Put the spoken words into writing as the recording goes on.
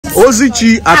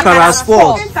Ozichi Akara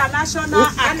Sport.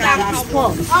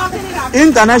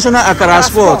 International Akara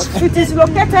Sport. It is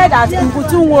located at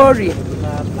Mbutu Wori.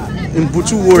 In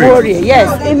Mbutu Wori? Yes,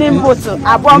 in Mbutu.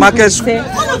 Market Square?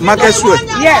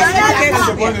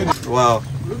 Yes. Wow,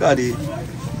 look at the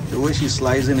way she's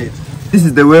slicing it. This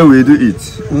is the way we do it.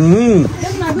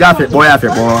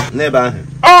 Never.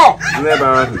 Oh!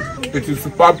 Never. It is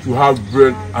superb to have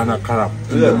bread and akara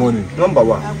in the morning. Number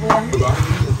one.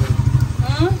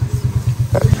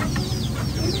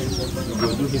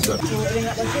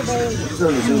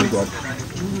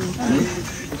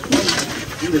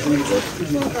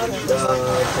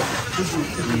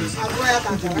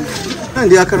 And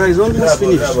the akara is almost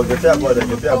finished.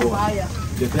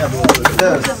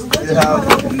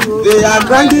 They are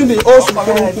grinding the old.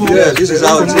 Yeah, this is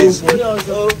how it is.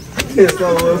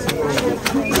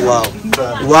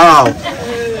 Wow.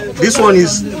 This one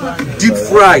is deep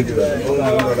fried.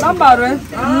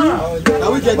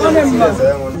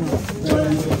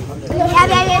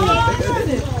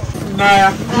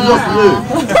 Naya.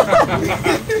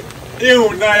 Ew,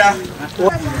 Naya.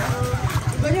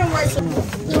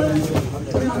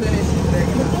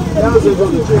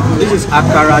 This is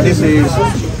akara, this is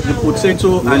the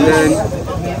potato, and then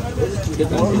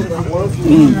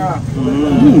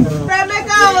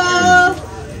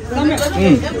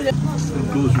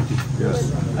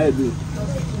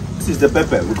This is the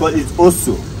pepper because it's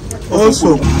also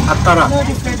akara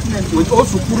with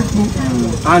also kuruku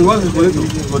and what is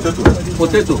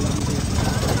potato.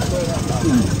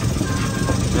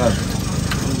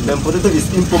 Then potato is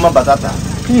informa batata.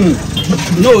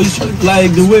 No, it's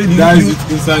like the way That is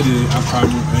inside the akara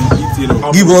and eat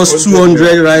it. give us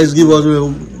 200 rice,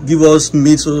 give us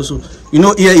meat also. You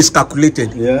know, here is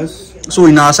calculated. Yes. So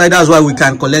in our side, that's why we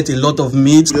can collect a lot of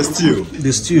meat. The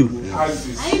stew.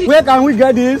 Where can we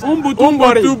get this?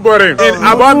 Umbutu Bore in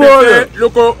Ababete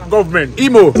local government.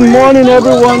 Imo. Good morning,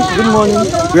 everyone. Good morning.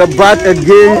 We are back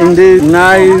again in this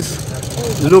nice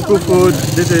local food.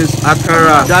 This is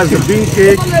akara. That's the bean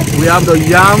cake. We have the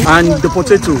yam and the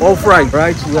potato, all fried.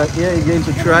 Right? We are here again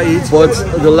to try it. But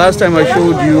the last time I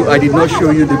showed you, I did not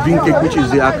show you the bean cake, which is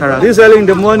the akara. This early in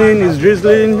the morning is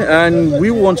drizzling, and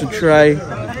we want to try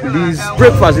this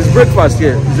breakfast. It's breakfast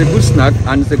here. It's a good snack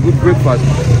and it's a good breakfast.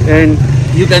 And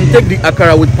you can take the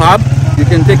akara with pap. You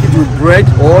can take it with bread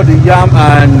or the yam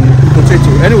and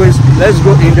potato. Anyways, let's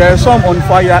go in. There are some on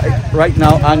fire right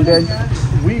now, and then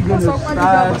we're gonna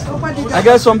start. I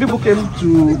guess some people came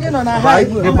to buy.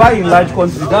 They buy in large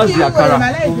quantity. That's the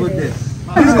akara over there.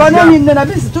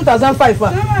 This is 2005.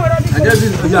 And this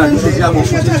is yam. That's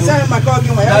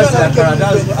the akara.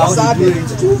 That's how they do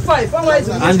it.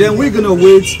 And then we're gonna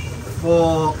wait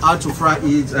for her to fry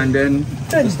it, and then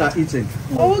we start eating.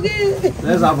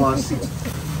 Let's have our seat.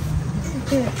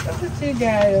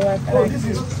 Oh, this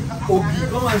is ogi.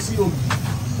 Come and see ogi.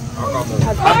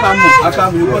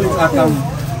 Akamu. You call it akamu.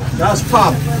 That's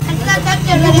pap.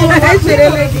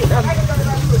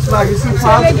 It's like you see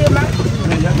pap.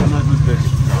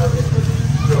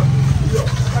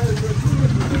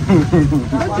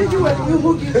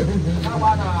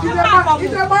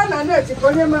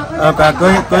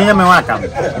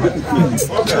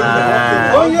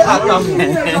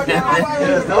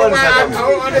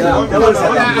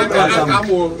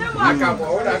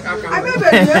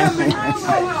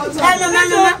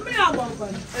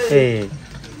 Hey.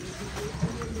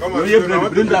 Come on,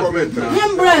 bring that bread.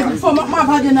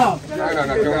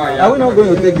 Are we not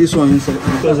going to take this one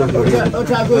because of the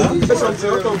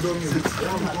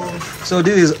So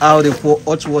this is how they pour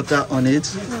hot water on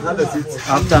it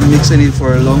after mixing it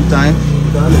for a long time.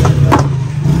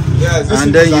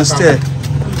 And then you stir.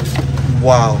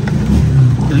 Wow.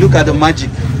 Look at the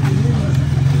magic.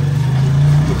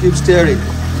 You keep stirring.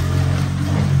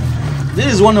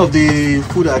 This is one of the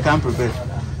food I can prepare.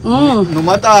 No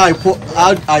matter how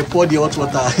I pour the hot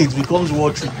water, it becomes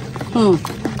watery.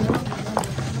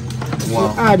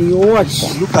 Wow.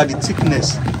 Look at the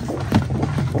thickness.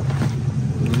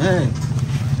 Man.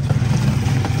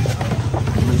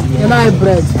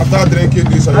 After drinking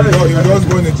this, you just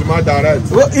go into my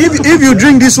direct. Well, if you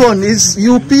drink this one,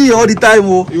 you pee all the time.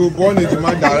 Oh. You born into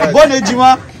my direct. Born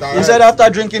Ejima. He said after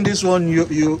drinking this one,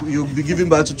 you'll be giving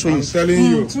birth to twins. I'm telling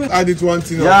you, I did one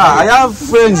thing. Yeah, I have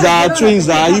friends that are twins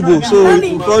that are Igbo, so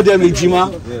we call them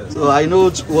Ejima. So I know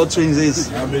what twins is.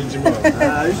 I'm Ejima.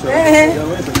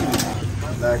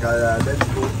 Let's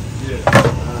go.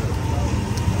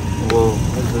 Whoa.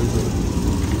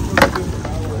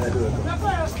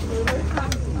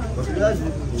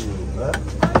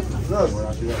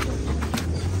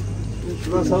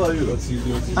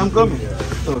 I'm coming.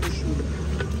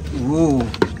 Whoa.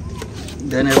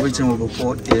 Then everything will be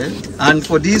poured here. And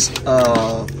for this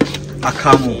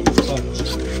akamu,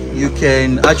 you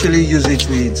can actually use it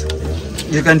with,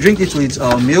 you can drink it with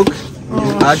milk.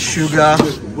 You add sugar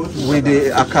with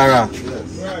the akara.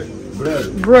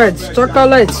 Bread,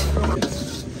 chocolate.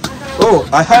 Oh,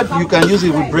 I heard you can use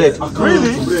it with bread.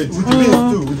 Really? With beans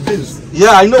too, with beans.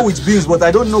 Yeah, I know with beans, but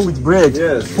I don't know with bread.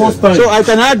 Yes. So I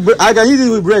can add, I can eat it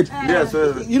with bread. Yes.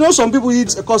 You know, some people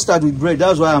eat custard with bread.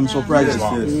 That's why I'm surprised. Yes.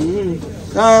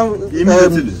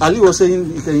 Ali was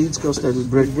saying you can eat custard with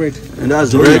bread. And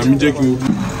that's bread.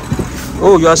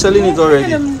 Oh, you are selling it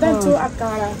already.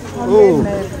 Oh.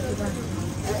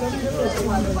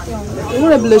 You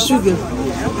want to bless sugar?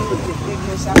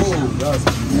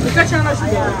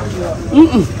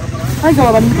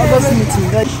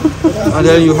 And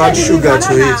then you add sugar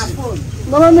to it.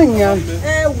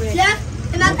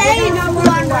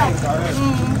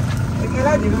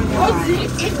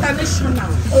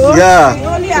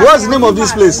 Yeah. What's the name of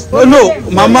this place? Oh no,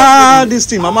 Mama, this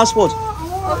thing, Mama Sport.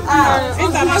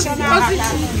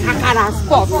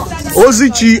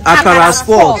 Ozichi Akara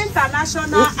Sport.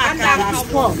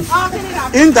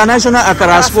 International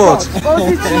Akara Sport.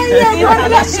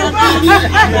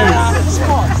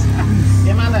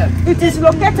 It is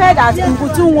located at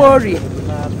Mbutu Wori.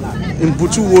 In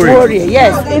Butu Wori. Wori,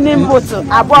 yes, in Mbutu.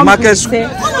 Market Square.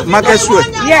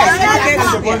 Yes.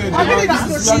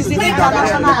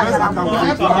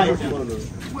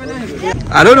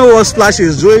 I don't know what Splash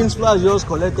is doing. Splash just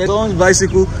collected someone's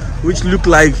bicycle, which look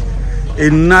like a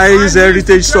nice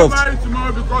heritage soft.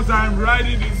 Tomorrow because I'm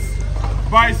riding this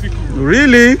bicycle.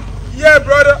 Really? Yeah,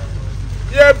 brother.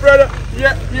 Yeah, brother.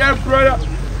 Yeah, brother.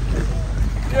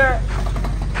 Yeah.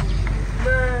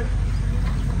 Man.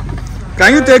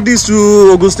 Can you take this to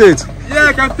Ogun State? Yeah,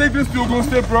 I can take this to Ogun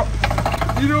State, bro.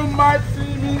 You don't mind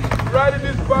seeing me riding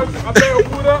this bicycle? I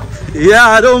bet you Yeah,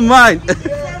 I don't mind.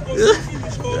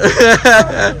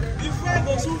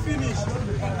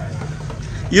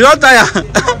 You don't tire.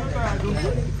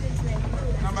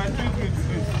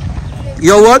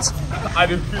 Your what? I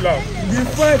didn't feel out.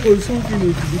 Before I go soon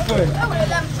finish. Before.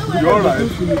 You're right.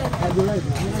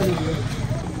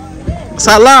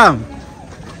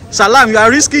 Salam, you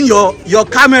are risking your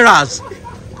cameras.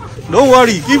 Don't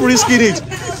worry, keep risking it.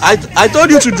 I told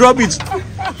you to drop it.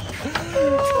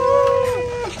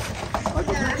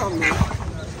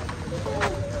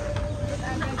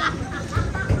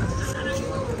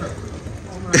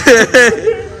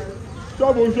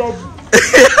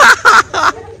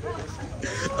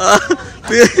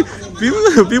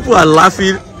 People are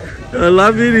laughing. They're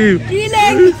laughing him.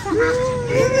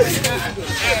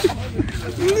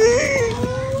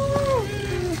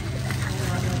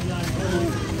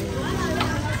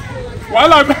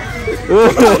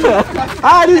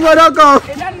 This one don't come.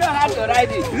 They don't know how to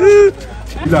ride it.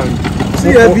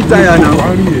 See every tire now.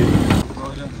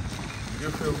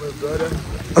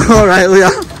 All right, oh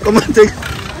yeah, come and take.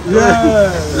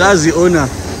 Yeah. That's the owner.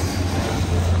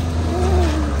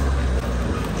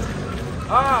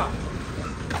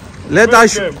 Let her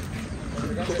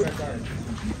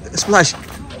Splash.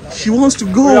 She wants to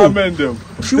go.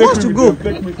 She wants to go.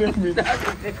 Take me.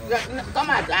 Come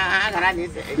on.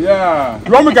 Yeah.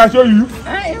 You want me to show you?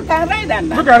 You can ride that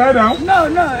now. You can ride down? No,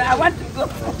 I want to go.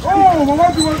 Oh,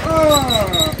 Mama, you want?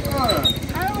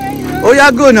 Oh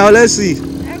yeah, go now. Let's see.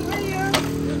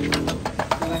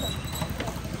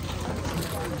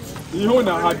 You want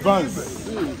to advance.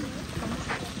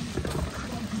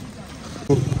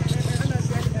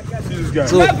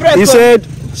 So he said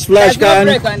Splash can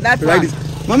break on that ride one. it.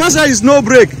 Mama said it's no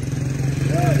break.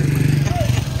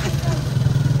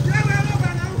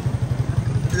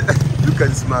 Look at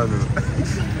this man.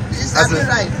 It's not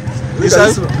right.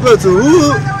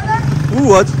 Who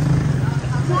what?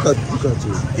 Look at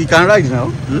you. He can ride now.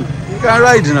 He can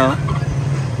ride now.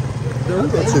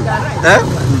 Look at him. Eh?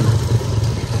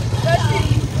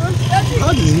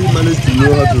 How did he manage to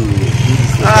know how to do this?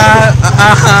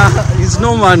 It's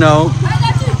normal now.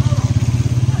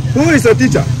 Who is your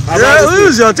teacher? Who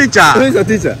is your teacher? Who is your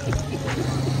teacher?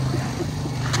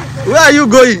 Where are you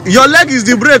going? Your leg is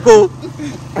the brake, oh.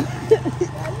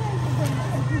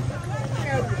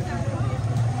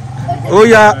 Oh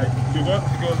yeah.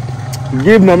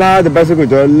 Give Mama the bicycle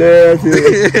to let You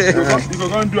go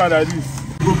go and do it like this.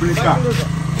 Go bring car.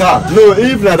 No,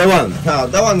 if not that one.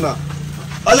 That one now.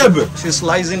 She's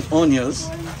slicing onions.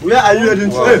 Where are you heading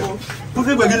to? Hey,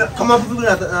 come on, put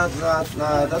it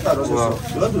that also.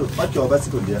 You want to park your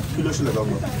bicycle there? Kilo shele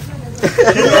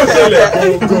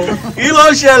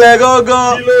gogo.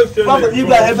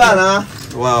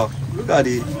 Wow, look at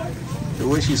the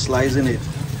way she's slicing it.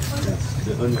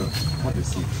 The onion. What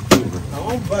is it? I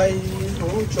won't buy. You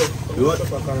want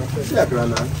see Akara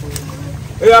now?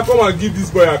 Hey, come and give this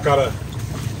boy Akara.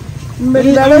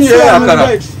 Yeah,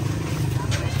 Akara.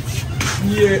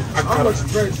 Yeah, Akara.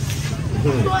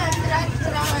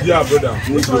 Yeah, brother.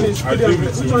 Which one is I agree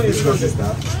with you. Which one is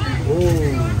that?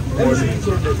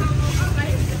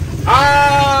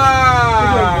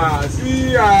 Ah,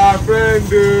 see our friend.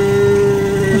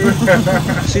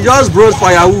 She just brought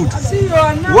firewood. See, you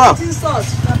are now Wow. eating salt.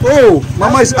 Oh,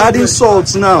 Mama is adding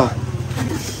salt now.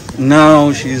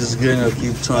 Now she's gonna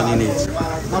keep turning it.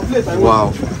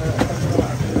 Wow.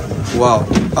 Wow.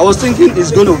 I was thinking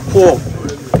it's gonna pour.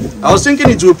 I was thinking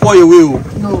it will pour away.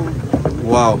 No.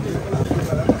 Wow.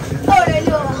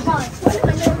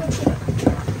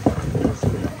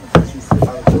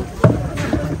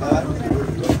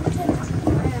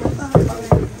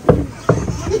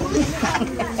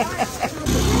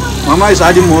 Mama is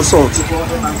adding more salt.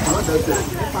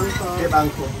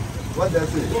 What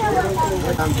does it?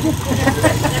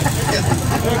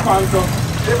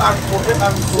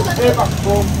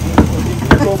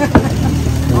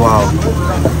 Wow.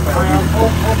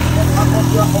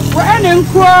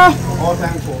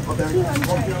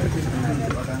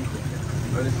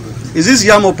 Is this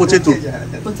yam or potato?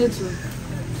 Potato.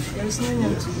 There is no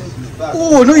yam today.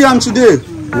 Oh, no yam today.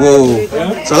 Whoa.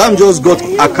 Salam just got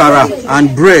akara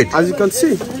and bread. As you can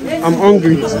see, I'm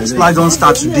hungry. This life don't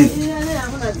start today.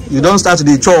 You don't start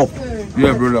today chop.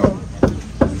 Yeah, brother.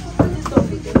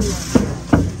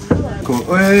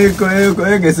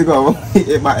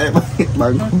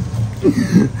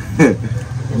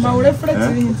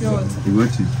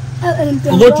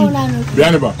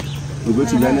 Bianeba.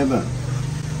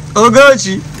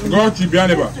 Ogochi. Ogochi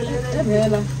Bianeba.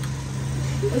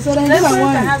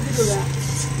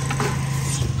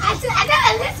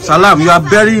 Salam, you are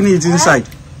burying it inside.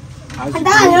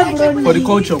 For the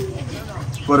culture.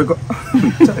 For the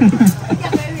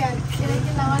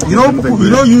You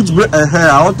don't use bread.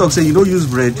 I want to say you don't use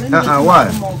bread. why?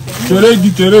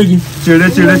 Cheregi.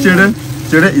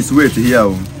 Chere is weight here.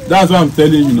 That's what I'm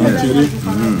telling you now, Cheregi.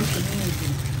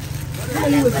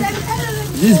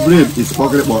 This bread is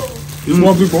pocket pot. It's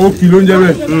more people 1 kilo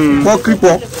njebe.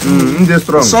 Pokripo.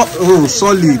 Strong.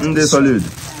 Solid. Solid.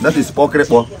 That is pocket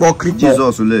pot. Pokripo.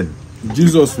 Jesus will.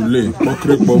 Jesus will lay.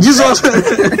 Jesus.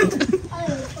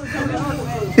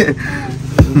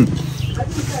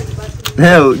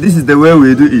 Hell, this is the way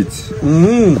we do it.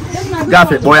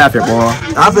 Gafe boy.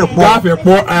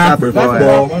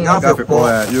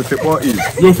 You feel it.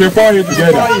 You feel pour it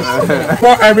together.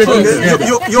 Pour everything together.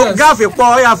 You gafe po.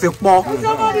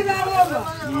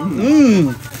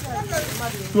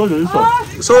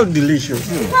 So delicious.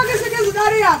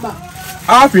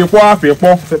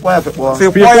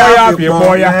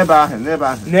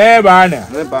 Never.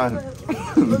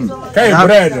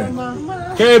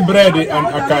 K bread and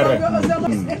akara.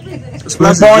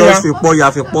 Splash just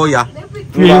fipoya.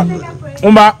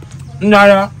 Umba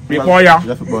nyaya fipoya.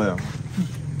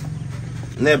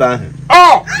 Never.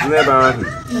 Oh! Never.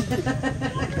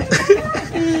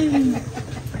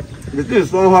 This is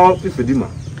somehow Ifedima.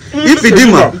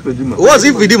 What's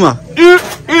Ifedima?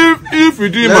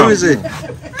 Ifedima. Let me see.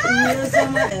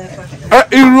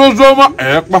 Irozoma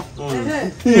ekpa.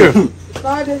 Yeah.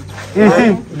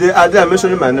 They are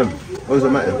mentioning my name.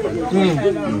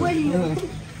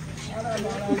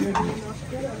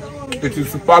 It is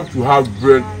superb to have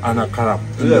bread and akara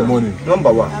in the morning.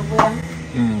 Number one.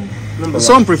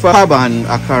 Some prefer herb and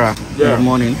akara in the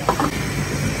morning.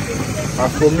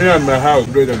 As for me and my house,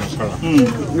 bread and akara.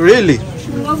 Really?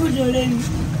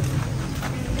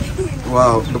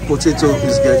 Wow, the potato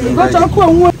is getting ready.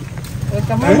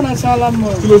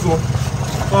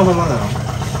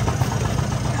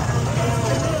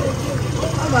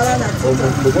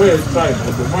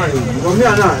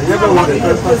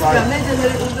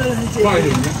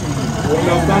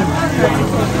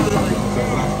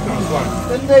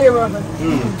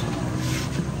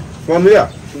 From here,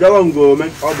 that one go,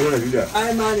 man. All the way there.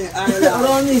 I'm on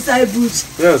inside boots.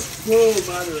 Yes.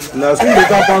 Now, see the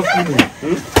top of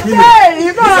Hey,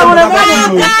 you know I want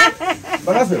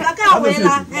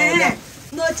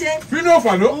to Fino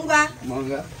fano.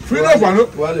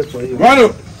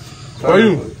 For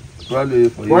you.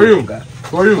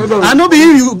 I know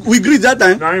being we greet that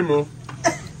time. Naimo.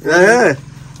 Yeah.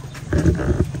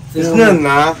 It's not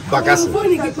now. Bakasi.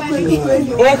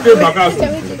 Okay, Bakasu.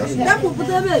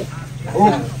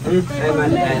 Oh,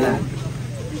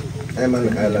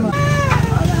 Island.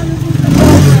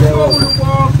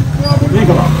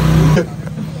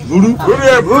 Guru.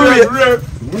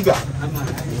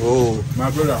 Oh, My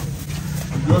brother.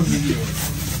 Just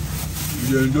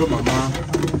you know, Mama.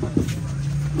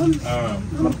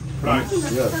 Right.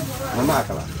 Yes. Mama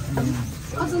Akara.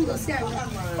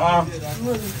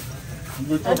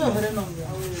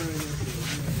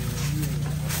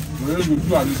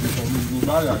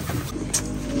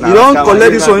 You don't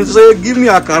collect this one and say, give me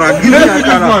Akara, give me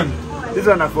Akara. This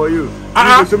one is for you.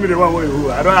 You show me the one where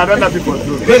you I don't have people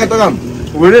to.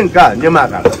 We didn't cut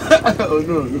Nimakara. Oh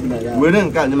no, we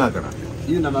didn't cut Nimakara.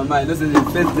 You know my mind, this is the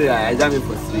first day I jam it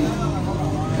for free.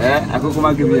 I could come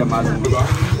and give you a man.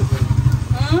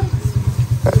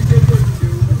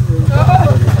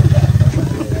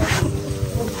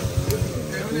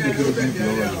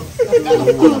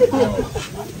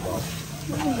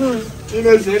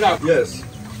 Yes.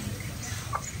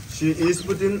 She is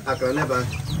putting Akara never.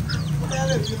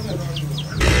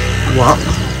 Wow.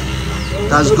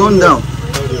 That's gone down.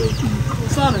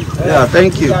 Sorry. Yeah,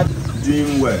 thank you.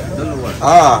 Doing well. I don't know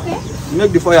what.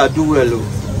 Make the fire do well.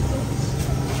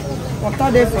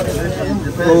 Water there for the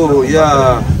Oh,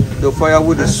 yeah. The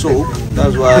firewood is soaked.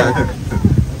 That's why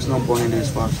it's not burning as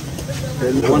fast.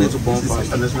 We want it to burn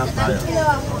fast. International fire.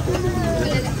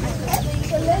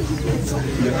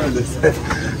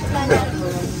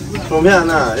 From here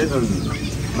now, even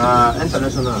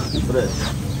international fresh.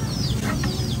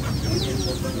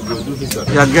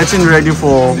 We are getting ready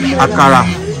for Akara.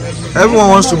 Everyone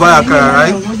wants to buy Akara,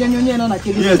 right?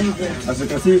 Yes, as you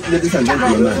can see, ladies and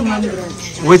gentlemen.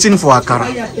 Waiting for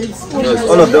Akara. Yes,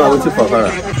 all of them are waiting for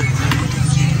Akara.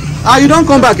 You don't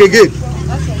come back again.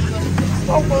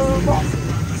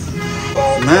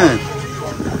 Man.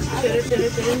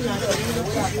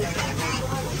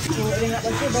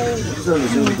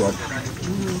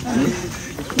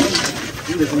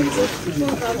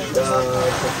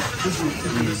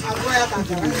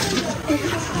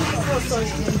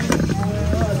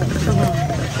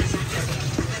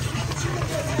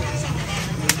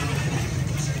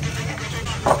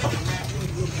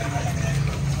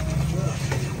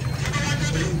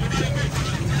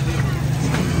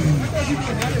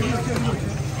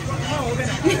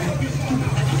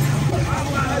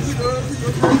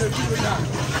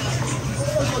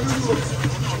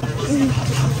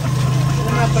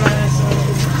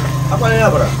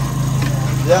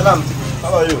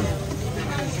 How are you?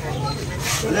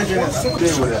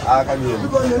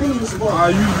 I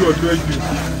use your drinking.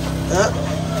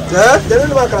 They don't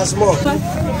know Akara small.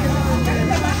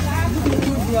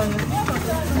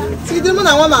 See, the man I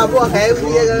want my boy.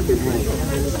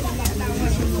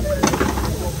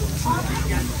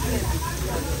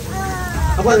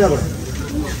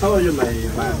 How are you, my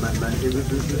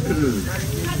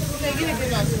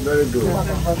very good. I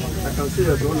can see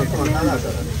that one of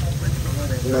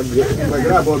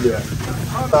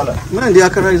Man, the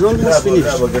Akara is almost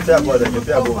finished.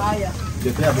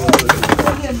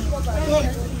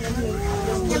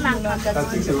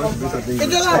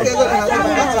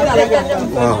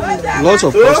 Wow, lots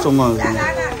of customers.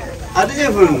 I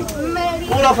didn't even.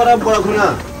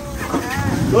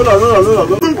 No.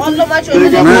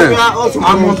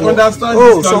 I must understand.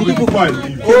 Oh, some people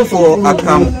go for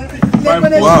Akam.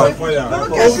 Wow.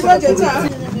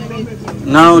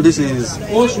 Now this is a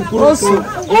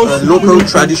local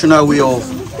traditional way of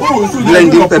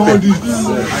blending pepper.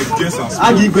 I guess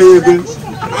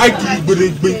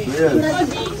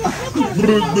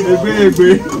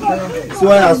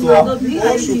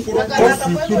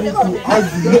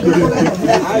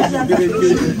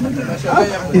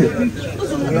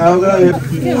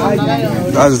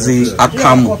That's the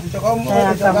Akam.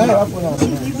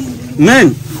 Man,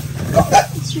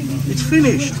 it's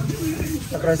finished.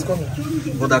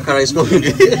 But Akara is coming.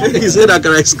 He said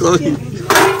Akara is coming.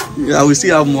 Yeah, we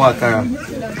still have more Akara.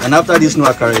 And after this, no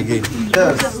Akara again.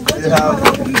 Yes,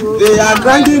 they are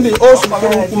grinding the old.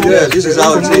 Yeah, this is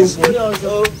how it is.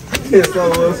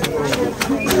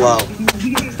 Wow.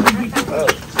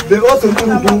 They also do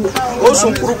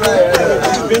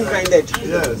Being grinded.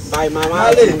 yes. By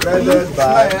Mama. Grinded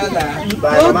by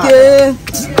Okay.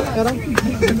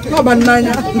 No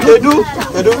banana. They do.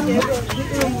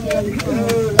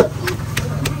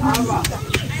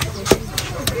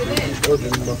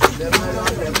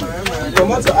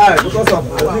 Come on to eye because of.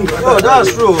 Oh,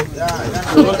 that's true.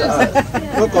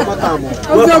 No come on.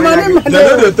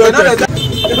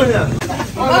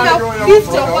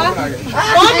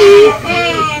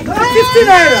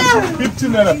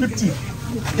 naira, 50.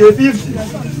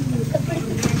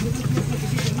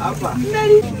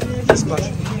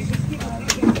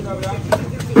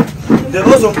 They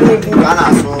also put Ghana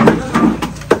so.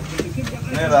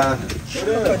 Never.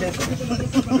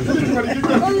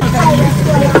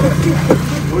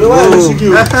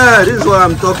 This is what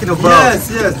I'm talking about. Yes,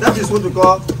 that is what we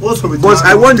call also with. But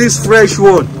I want this fresh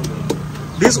one.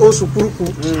 This osupurupu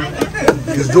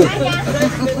is dope.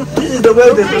 This is the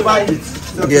way they provide it.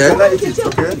 So Yeah. eat it,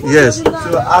 okay? Yes.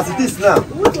 So as it is now,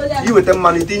 you with the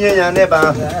money in your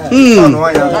neighbor.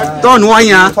 Don't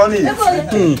wanya. Turn it.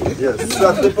 Yes.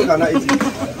 So that people cannot eat it.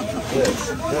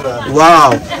 Yes.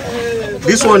 Wow.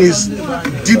 This one is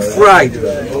deep fried. The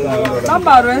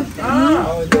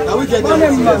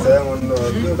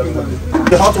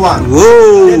hot one.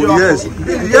 Whoa, yes.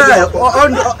 Yeah.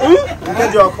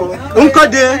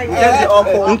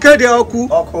 Nkede oku.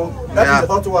 That is the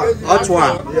hot one. Hot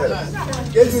one. Yes.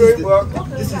 This is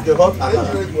the hot akara.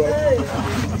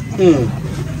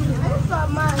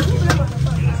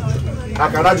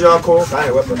 Akara joko. Kai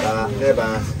wepụta n'ebe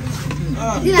ahụ.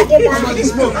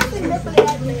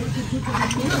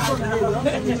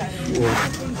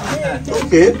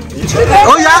 Okay.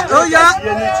 Oh yeah.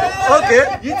 Okay.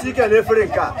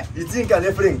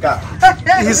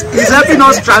 He's helping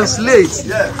us translate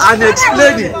and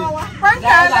explain it.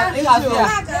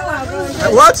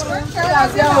 What?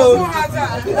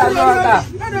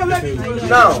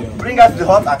 Now, bring us the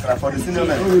hot akara for the senior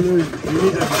men.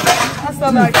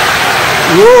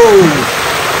 Whoa.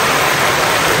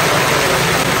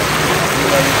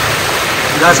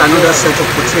 That's another set of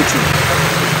potato.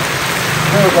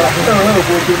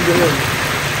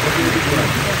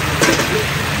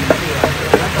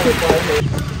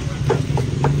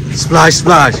 Splash,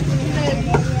 splash.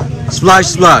 Splash,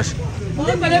 splash.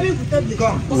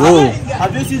 Whoa.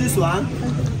 Have you seen this one?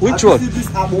 Which one? This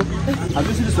apple. Have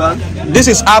you seen this one? This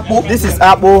is apple. This is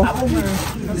apple.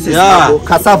 This is apple.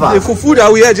 Cassava. The fufu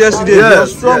that we had yesterday. Yes, The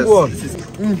strong yes. one.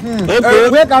 Okay.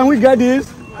 Where can we get this?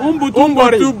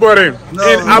 Umbutu Bore in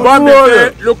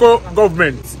Awesomeness local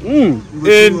government in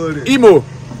Imo.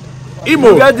 You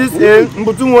get this in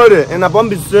Mbutunwore in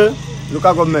Mbiase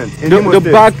local government. In Imo The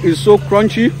State. back is so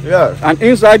crunchy and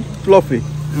inside fluffy.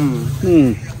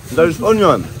 There is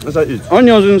onion inside it.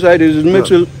 Onions inside it makes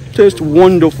it taste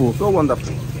wonderful. So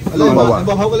wonderful. Number one.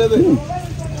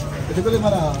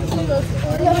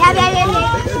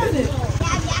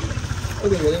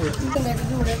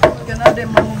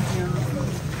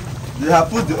 They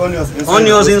have put the onions inside.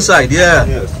 Onions inside, yeah.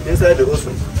 Yes, inside the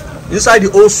osun. Inside the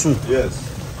osun. Yes.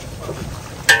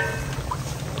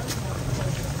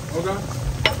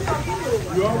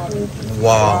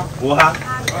 Wow. Oha.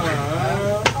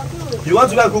 You want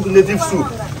to go and cook native soup?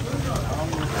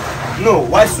 No,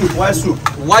 white soup, white soup.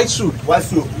 White soup. White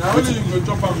soup. Now only you go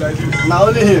chop am like this. Now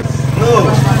only him. No.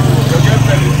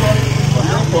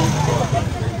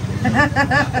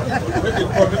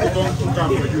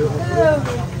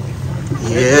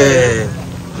 Yeah.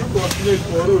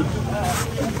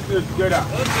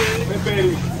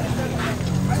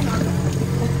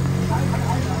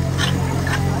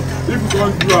 If you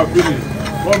don't do a finish,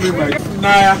 what me my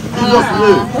Naya?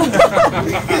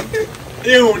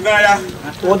 Ew, Naya.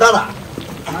 Odara.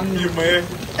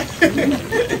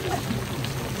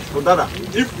 Odara.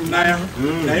 If Naya,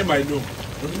 Naya might know.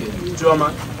 Chioma.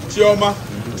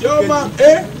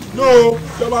 Eh? No,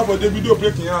 Chioma for the video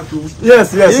breaking out too.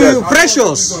 Yes, yes, yes.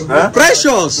 Precious. Huh?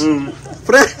 Precious. You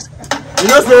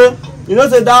know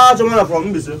say that Chioma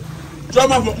from Mbiase.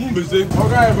 Chioma for Mbiase.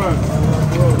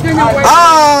 Okay, man.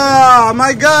 Ah,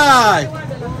 my guy.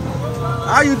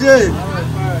 How you doing?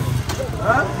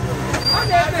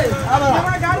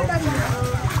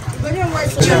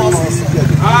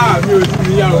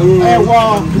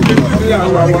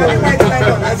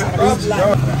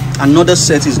 Another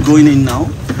set is going in now.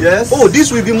 Yes. Oh,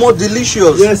 this will be more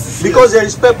delicious. Yes. Because there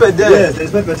is pepper there. Yes, there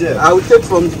is pepper there. I will take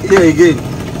from here again.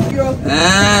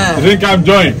 Drink up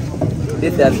joint.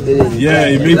 Yeah,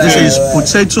 it makes This is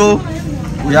potato.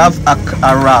 We have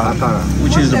akara,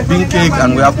 which is a bean cake,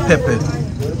 and we have pepper.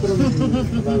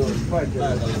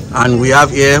 And we have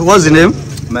here, what's the name?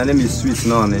 My name is Sweet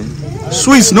Noni.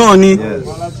 Swiss Noni. Yes.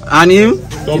 And him?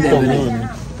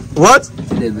 What?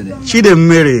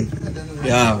 Chidemere.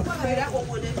 Yeah.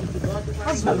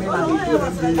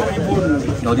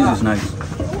 No, this is nice.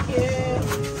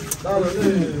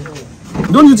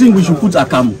 Don't you think we should put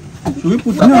akamu? Should we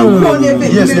put akamu?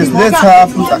 Yes, yes. Let's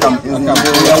have food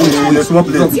in a small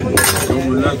plate.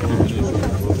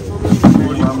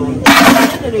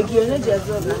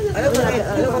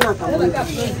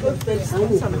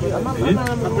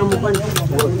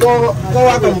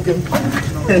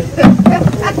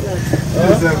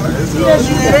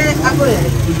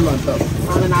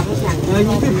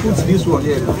 Put this one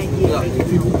here.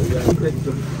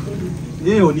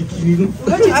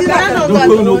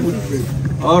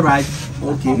 All right.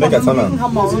 Okay. Make a turn on.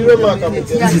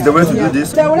 This is the way to do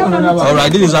this. All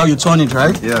right. This is how you turn it,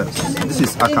 right? Yes. This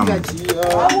is akam.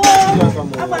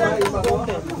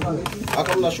 I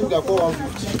come the sugar for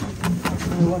 150.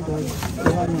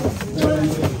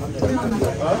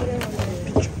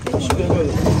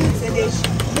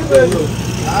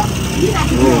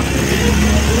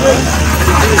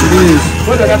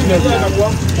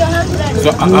 So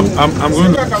I'm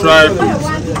going to try.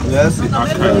 Yes. Yes.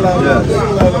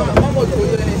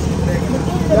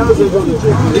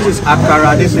 This is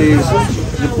akara. This is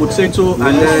the potato,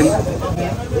 and then.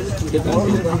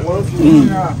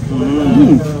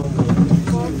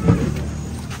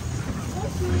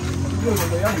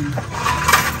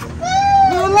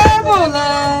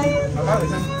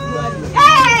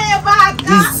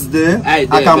 This is the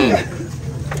akamu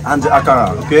and the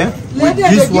akara, okay? With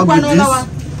this work with this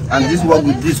and this work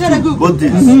with this too. Both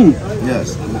this.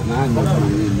 Yes.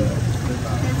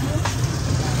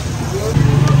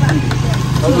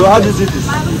 So how do you see this?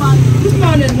 This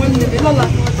morning when I'm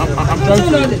trying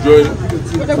to enjoy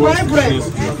what is.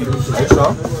 Are you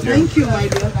sure? Thank you, my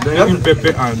dear. The green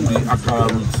pepper and the akara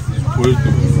with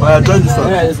potato. Alright, try this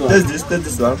one. Taste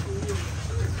this one.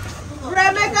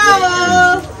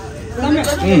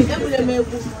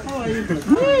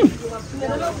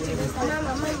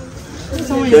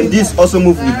 Then this also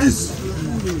move with this.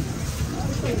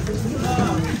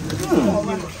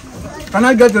 Can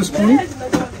I get a spoon?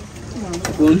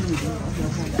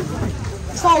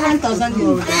 For 1,000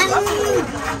 euros.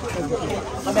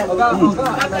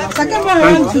 Second one,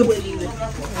 round 2.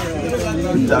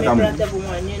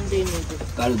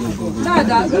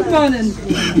 Dada, good morning.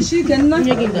 Chicken,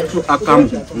 Akam.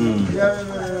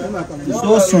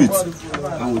 So sweet.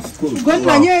 good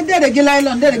morning. There they give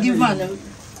island, there they give one.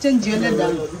 Change your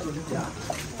leather.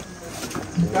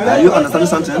 Are you understanding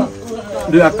something?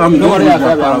 The akam.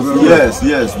 Yes,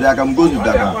 the akam goes with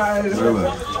the akam. Very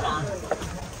well.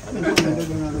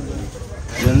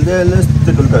 Then let's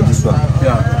take a look at this one.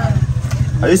 Yeah.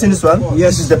 Are you seeing this one?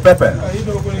 Yes. This is the pepper.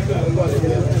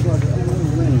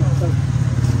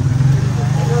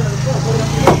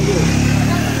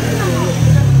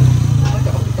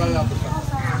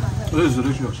 This is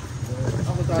delicious.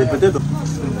 The potato.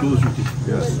 Goes with it.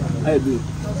 Yes. I do.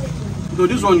 So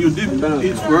this one you dip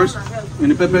it first in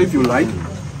the pepper if you like.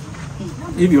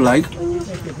 If you like,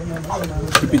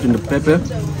 dip it in the pepper.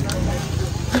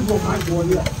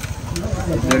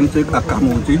 Then take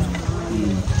akam with it.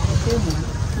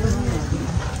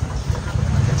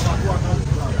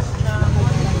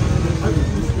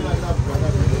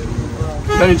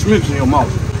 Then it mixes in your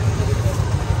mouth.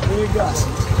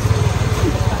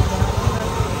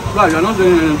 Right, you're not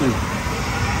doing anything.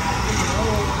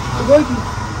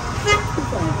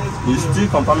 He's still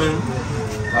confirming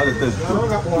how the taste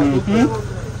goes.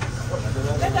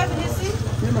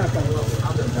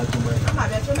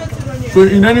 So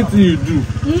in anything you do,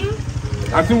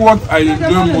 I think what I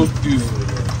enjoy most is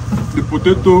the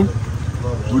potato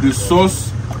with the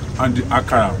sauce and the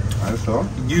akara. Are you sure?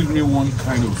 It gives me one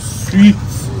kind of sweet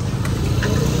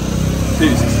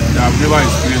taste that I've never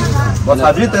experienced. But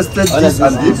have you tested this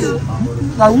and this?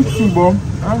 I would too, but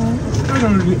I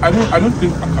don't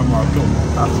think akara at all.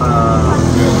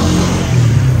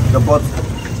 But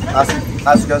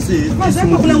as you can see, this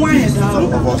move is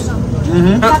some of us.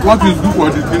 What is good for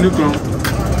the clinical is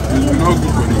not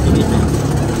good for the clinical.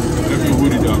 Let me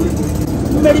hold it down.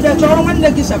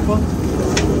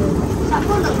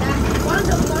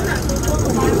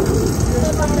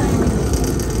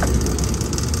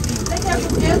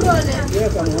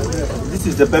 This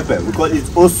is the pepper. We call it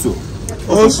oso.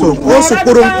 Also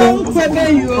purumpu.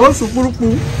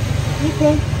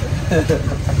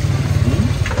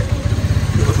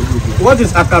 What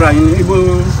is akara in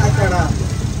Igbo? Akara.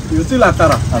 You still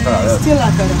akara? Akara, yes. Still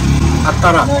akara.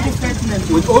 Akara. No different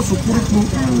name. With also purumpu.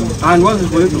 And what is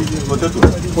potato?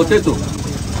 Potato.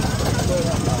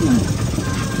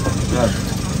 Yes.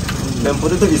 Then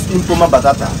potato is impoma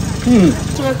batata.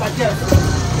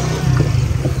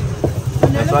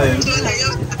 That's why.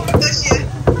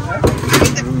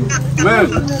 Man,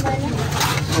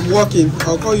 I'm working.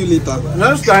 I'll call you later.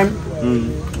 next time,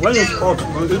 when it's hot,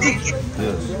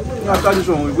 Yes. after this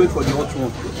one, we wait for the hot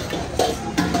one.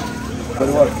 For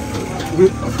the what?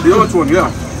 The hot one, yeah.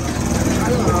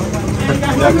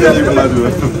 You're killing me, Madu.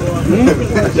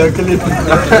 You're killing me. No,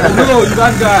 you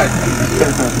that guy.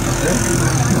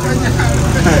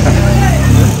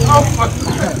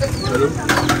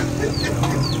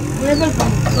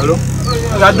 Hello?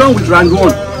 We are done with round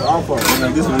one.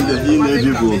 This one, the he over.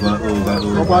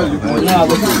 No,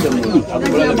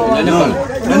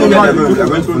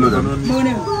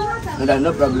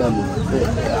 No problem.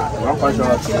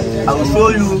 I will show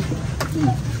you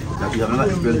that you have never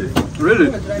experienced it.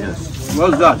 Really? Yes.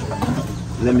 What's that?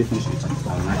 Let me finish it.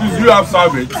 Please, you have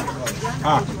service.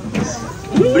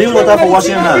 Bring water for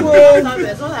washing hands.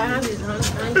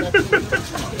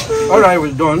 All right,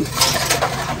 we're done.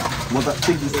 Water,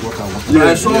 take this water.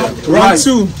 Yeah, so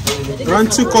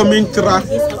Round two coming track.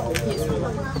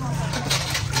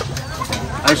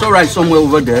 I saw rice somewhere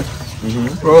over there.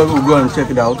 Probably we'll go and check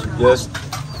it out. Yes.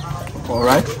 All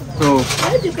right. So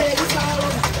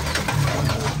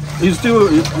it's still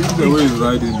The way it's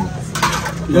riding.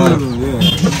 yeah.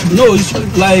 No, it's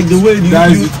like the way you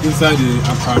Guys, it's inside the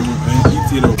Akara and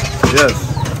eat it up. Yes.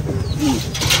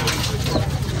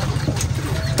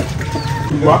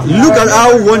 look at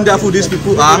how wonderful these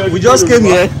people are. We just came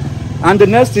here, and the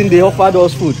next thing they offered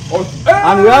us food,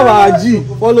 and we have our G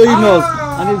following us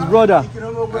and his brother.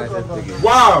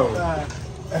 Wow!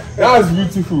 That's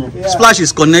beautiful. Splash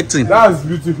is connecting. That's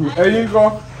beautiful. And you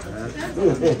go.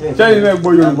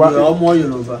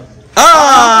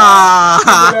 Ah!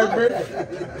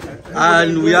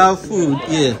 And we have food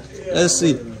here. Let's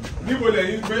see.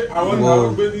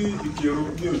 Wow.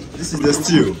 This is the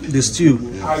stew. The stew.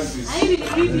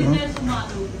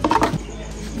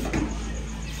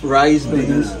 Rice,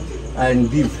 beans, and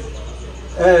beef.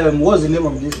 What's the name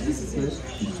of this place?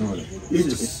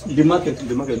 It's the market.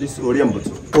 The market. This is Oriambutu.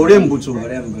 Oriambutu.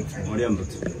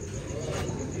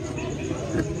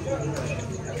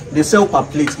 They sell per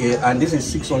plate here, and this is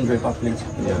 600 per plate.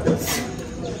 Yeah.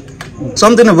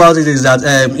 Something about it is that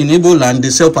in Igbo land they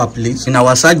sell per plate. In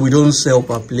our side we don't sell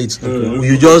per plate.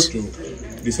 You just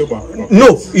They sell per plate.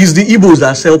 no. It's the Igbos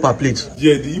that sell per plate.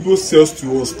 Yeah, the Igbo sells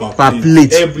to us per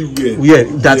plate everywhere. Yeah,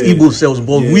 that Yeah. Igbo sells,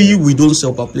 but Yeah. we don't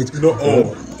sell per plate. Not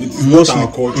all. It's Mostly, not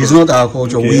our culture. it's not our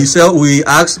culture. Okay. We sell. We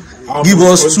ask, How give much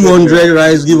us 100 200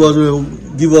 rice,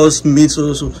 give us meat.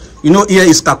 So you know here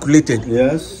is calculated.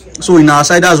 Yes. So in our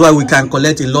side, that's why we can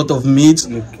collect a lot of meat.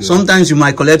 Okay. Sometimes you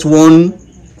might collect one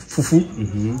fufu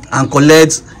and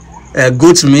collect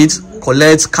goat meat,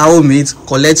 collect cow meat,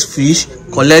 collect fish,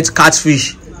 collect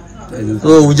catfish.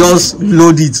 So we just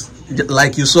load it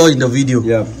like you saw in the video.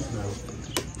 Yeah.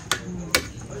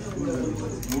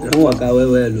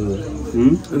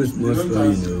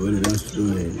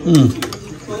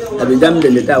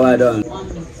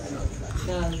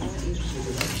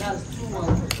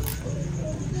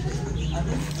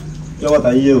 Yeah, what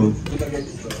are you?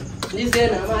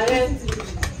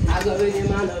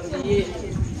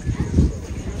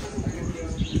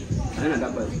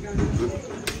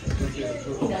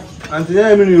 Auntie,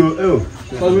 yeah,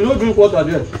 Because we don't drink water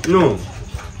there. no.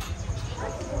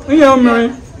 Yeah,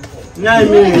 Mary. Yeah,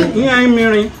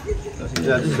 Mary.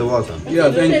 yeah, this is the water.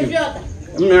 Yeah, thank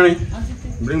you. Mary.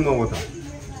 Bring more water.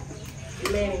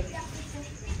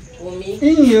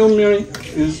 In here, Mary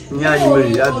is Yeah,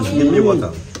 give me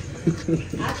water.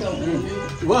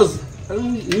 was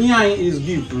Nyai is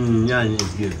give. Yeah,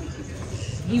 it's good.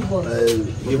 Give us.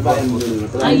 Give us.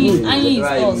 Anyi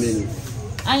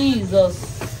is us.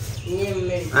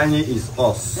 Anyi is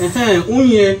us.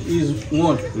 Unye is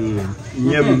one.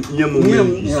 Nyem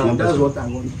is Yeah, one that's person. what I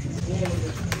want.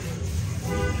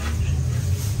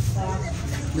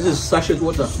 This is sachet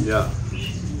water. Yeah.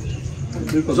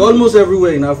 It's almost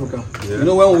everywhere in Africa. Yeah. You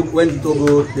know, when we went to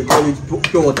Togo, they call it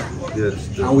pure water.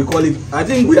 Yes. And we call it, I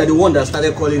think we are the one that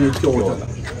started calling it pure water.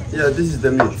 Yeah, this is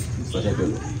the meat.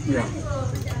 Yeah.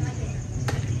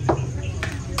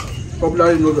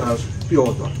 Popularly known as pure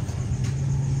water.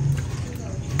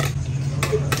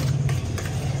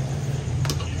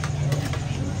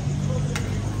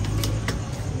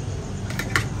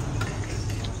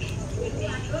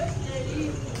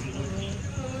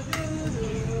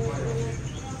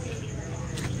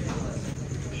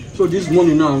 So this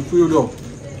morning now I'm filled up.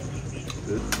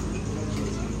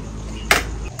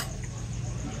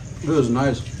 This is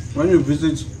nice. When you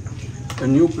visit a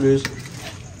new place,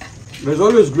 there's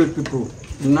always great people,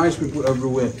 nice people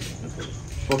everywhere.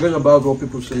 Forget about what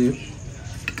people say.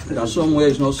 That somewhere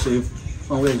is not safe,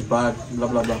 somewhere is bad, blah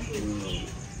blah blah.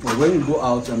 But when you go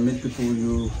out and meet people,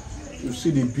 you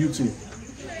see the beauty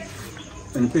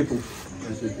in people.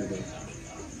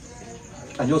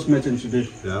 I just met him today.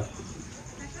 Yeah.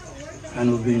 And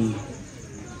we've been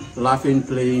laughing,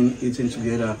 playing, eating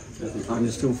together, and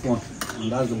it's still fun.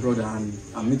 And that's the brother, and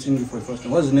I'm meeting you for the first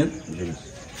time. What's his name? James.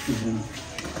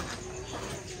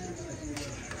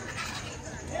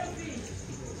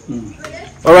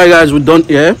 All right, guys, we're done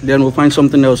here. Then we'll find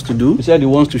something else to do. He said he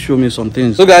wants to show me some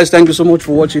things. So, guys, thank you so much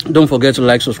for watching. Don't forget to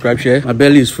like, subscribe, share. My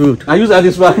belly is filled. Are you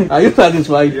satisfied? Are you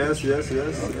satisfied?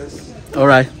 Yes. All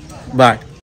right. Bye.